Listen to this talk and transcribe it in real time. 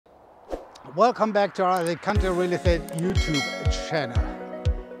Welcome back to our Alicante Real Estate YouTube channel.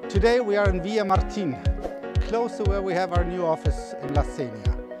 Today we are in Villamartin, close to where we have our new office in La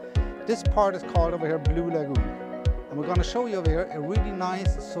Senia. This part is called over here Blue Lagoon. And we're going to show you over here a really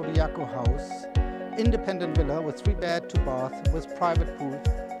nice Zodiaco house, independent villa with 3 bed, 2 bath, with private pool,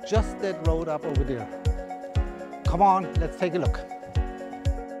 just that road up over there. Come on, let's take a look.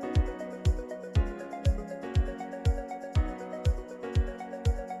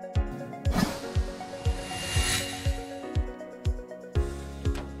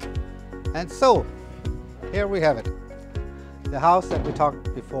 And so, here we have it. The house that we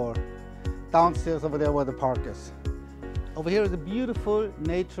talked before. Downstairs over there where the park is. Over here is a beautiful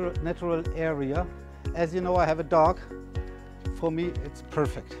natural area. As you know, I have a dog. For me, it's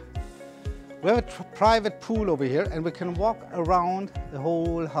perfect. We have a private pool over here and we can walk around the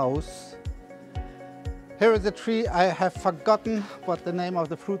whole house. Here is a tree. I have forgotten what the name of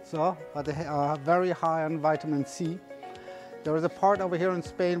the fruits are, but they are very high on vitamin C. There is a part over here in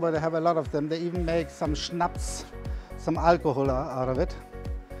Spain where they have a lot of them. They even make some schnapps, some alcohol out of it.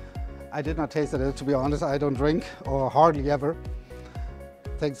 I did not taste it, to be honest. I don't drink, or hardly ever.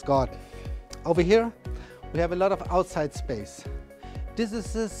 Thanks God. Over here, we have a lot of outside space. This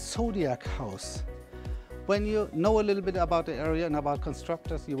is a Zodiac house. When you know a little bit about the area and about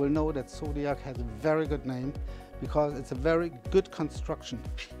constructors, you will know that Zodiac has a very good name because it's a very good construction.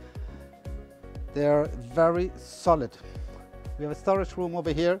 They're very solid. We have a storage room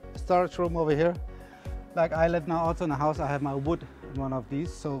over here, a storage room over here. Like I live now also in a house, I have my wood in one of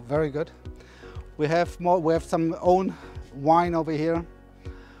these, so very good. We have some own wine over here.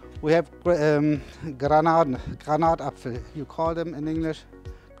 We have Granatapfel, you call them in English.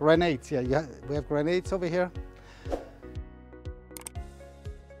 Grenades, yeah, we have grenades over here.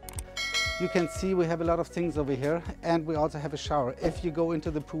 You can see we have a lot of things over here, and we also have a shower. If you go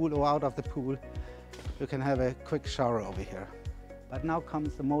into the pool or out of the pool, you can have a quick shower over here. But now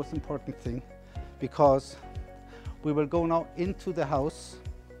comes the most important thing, because we will go now into the house.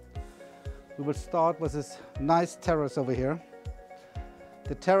 We will start with this nice terrace over here.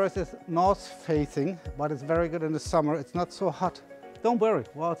 The terrace is north facing, but it's very good in the summer. It's not so hot. Don't worry,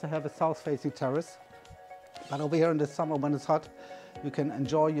 we also have a south facing terrace. But over here in the summer when it's hot, you can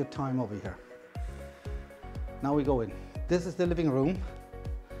enjoy your time over here. Now we go in. This is the living room.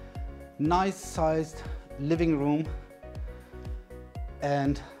 Nice sized living room.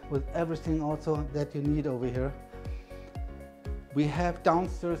 And with everything also that you need over here. We have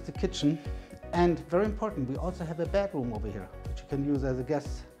downstairs the kitchen, and very important, we also have a bedroom over here, which you can use as a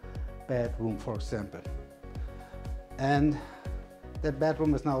guest bedroom, for example. And that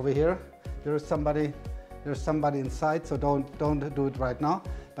bedroom is now over here. There's somebody inside, so don't do it right now,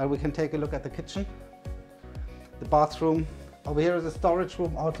 but we can take a look at the kitchen. The bathroom. Over here is a storage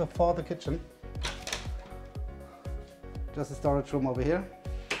room also for the kitchen. Just a storage room over here.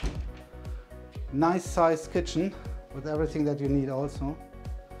 Nice sized kitchen with everything that you need also.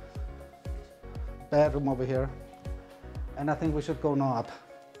 Bedroom over here. And I think we should go now up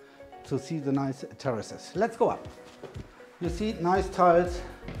to see the nice terraces. Let's go up. You see nice tiles,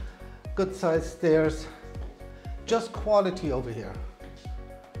 good sized stairs, just quality over here.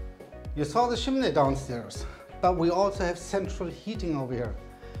 You saw the chimney downstairs, but we also have central heating over here.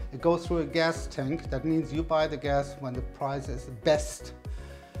 It goes through a gas tank. That means you buy the gas when the price is best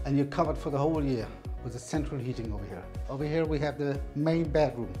and you're covered for the whole year with the central heating over here. Over here we have the main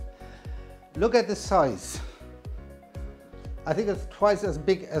bedroom. Look at the size. I think it's twice as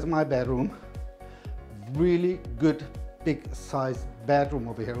big as my bedroom. Really good big size bedroom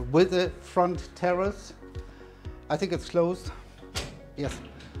over here with a front terrace. I think it's closed. Yes,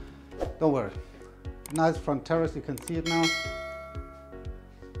 don't worry. Nice front terrace, you can see it now.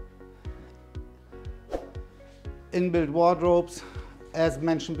 Inbuilt wardrobes, as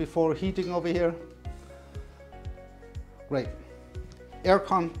mentioned before, heating over here. Great.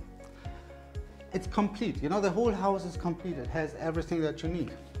 Aircon. It's complete. You know, the whole house is complete. It has everything that you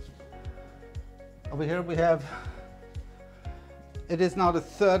need. Over here we have, it is now the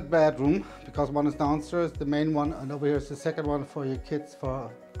 3rd bedroom because one is downstairs, the main one, and over here is the 2nd one for your kids,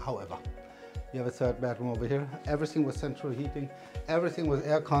 for however. You have a 3rd bedroom over here. Everything with central heating, everything with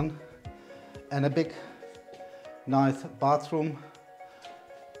aircon, and a big nice bathroom,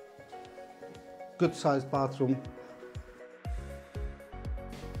 good sized bathroom.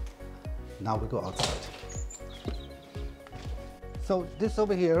 Now we go outside. So this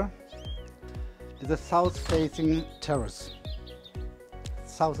over here is a south facing terrace.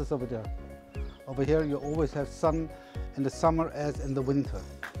 South is over there. Over here you always have sun in the summer as in the winter.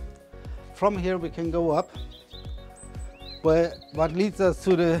 From here we can go up What leads us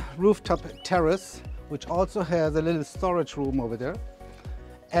to the rooftop terrace, which also has a little storage room over there,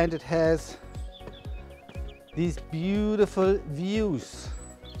 and it has these beautiful views.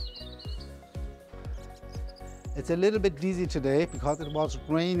 It's a little bit breezy today because it was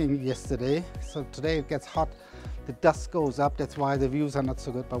raining yesterday, so today it gets hot, the dust goes up, that's why the views are not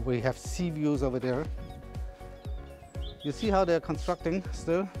so good, but we have sea views over there. You see how they're constructing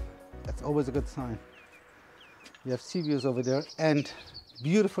still? That's always a good sign. You have sea views over there and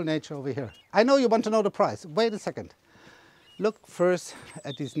beautiful nature over here. I know you want to know the price. Wait a second. Look first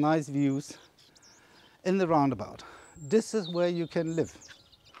at these nice views in the roundabout. This is where you can live.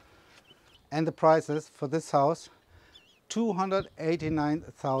 And the prices for this house,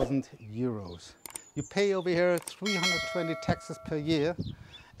 289,000 euros. You pay over here 320 taxes per year,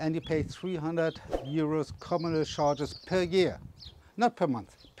 and you pay 300 euros communal charges per year. Not per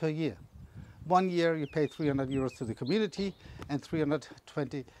month, per year. 1 year you pay 300 euros to the community and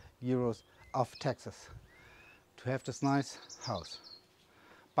 320 euros of taxes to have this nice house.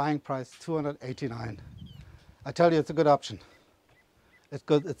 Buying price 289. I tell you, it's a good option. It's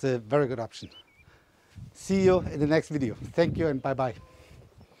good. It's a very good option. See you in the next video. Thank you and bye bye.